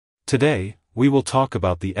Today, we will talk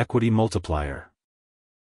about the equity multiplier.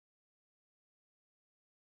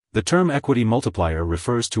 The term equity multiplier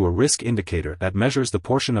refers to a risk indicator that measures the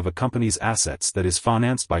portion of a company's assets that is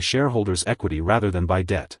financed by shareholders' equity rather than by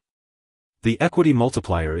debt. The equity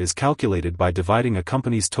multiplier is calculated by dividing a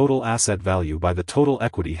company's total asset value by the total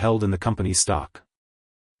equity held in the company's stock.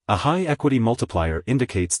 A high equity multiplier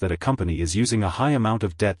indicates that a company is using a high amount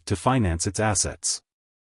of debt to finance its assets.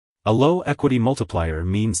 A low equity multiplier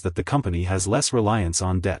means that the company has less reliance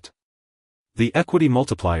on debt. The equity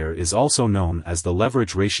multiplier is also known as the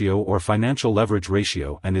leverage ratio or financial leverage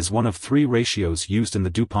ratio and is one of three ratios used in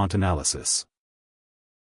the DuPont analysis.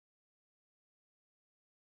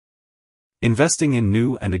 Investing in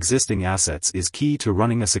new and existing assets is key to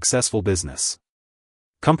running a successful business.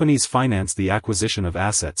 Companies finance the acquisition of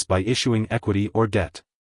assets by issuing equity or debt.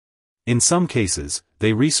 In some cases,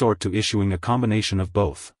 they resort to issuing a combination of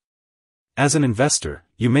both. As an investor,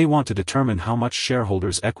 you may want to determine how much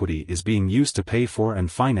shareholders' equity is being used to pay for and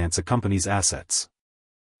finance a company's assets.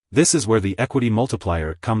 This is where the equity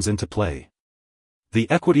multiplier comes into play. The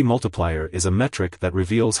equity multiplier is a metric that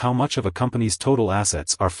reveals how much of a company's total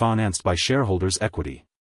assets are financed by shareholders' equity.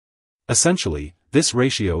 Essentially, this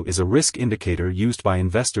ratio is a risk indicator used by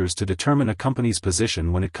investors to determine a company's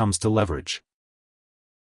position when it comes to leverage.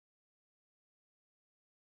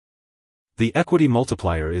 The equity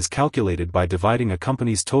multiplier is calculated by dividing a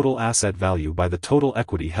company's total asset value by the total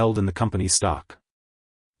equity held in the company's stock.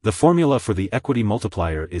 The formula for the equity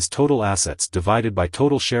multiplier is total assets divided by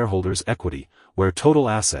total shareholders' equity, where total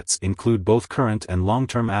assets include both current and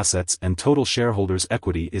long-term assets and total shareholders'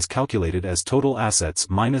 equity is calculated as total assets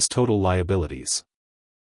minus total liabilities.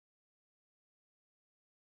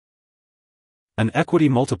 An equity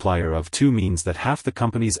multiplier of 2 means that half the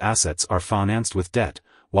company's assets are financed with debt,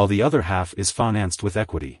 while the other half is financed with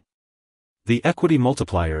equity. The equity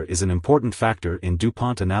multiplier is an important factor in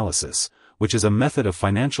DuPont analysis, which is a method of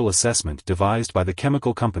financial assessment devised by the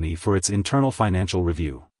chemical company for its internal financial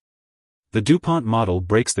review. The DuPont model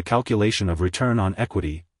breaks the calculation of return on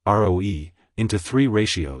equity, ROE, into 3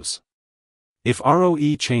 ratios. If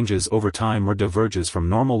ROE changes over time or diverges from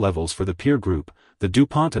normal levels for the peer group, the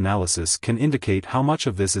DuPont analysis can indicate how much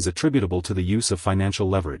of this is attributable to the use of financial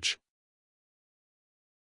leverage.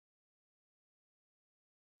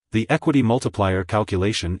 The equity multiplier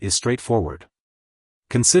calculation is straightforward.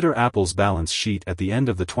 Consider Apple's balance sheet at the end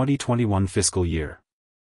of the 2021 fiscal year.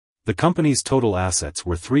 The company's total assets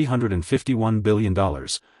were $351 billion,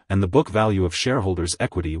 and the book value of shareholders'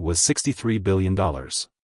 equity was $63 billion.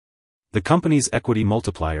 The company's equity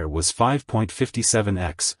multiplier was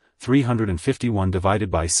 5.57x, 351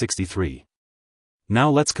 divided by 63. Now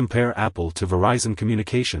let's compare Apple to Verizon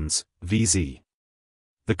Communications, VZ.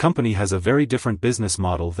 The company has a very different business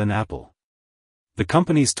model than Apple. The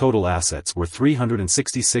company's total assets were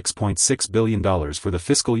 $366.6 billion for the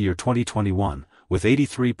fiscal year 2021, with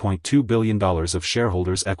 $83.2 billion of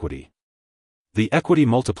shareholders' equity. The equity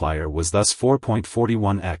multiplier was thus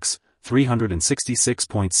 4.41x,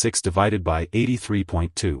 366.6 divided by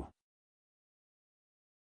 83.2.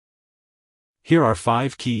 Here are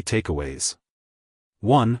 5 key takeaways.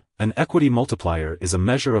 1. An equity multiplier is a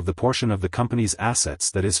measure of the portion of the company's assets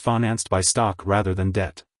that is financed by stock rather than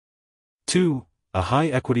debt. 2. A high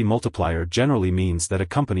equity multiplier generally means that a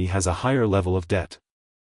company has a higher level of debt.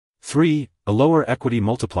 3. A lower equity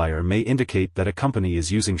multiplier may indicate that a company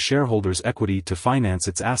is using shareholders' equity to finance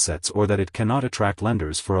its assets or that it cannot attract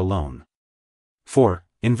lenders for a loan. 4.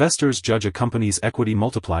 Investors judge a company's equity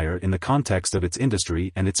multiplier in the context of its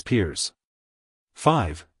industry and its peers.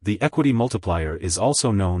 5. The equity multiplier is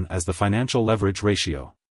also known as the financial leverage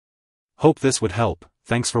ratio. Hope this would help.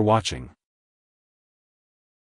 Thanks for watching.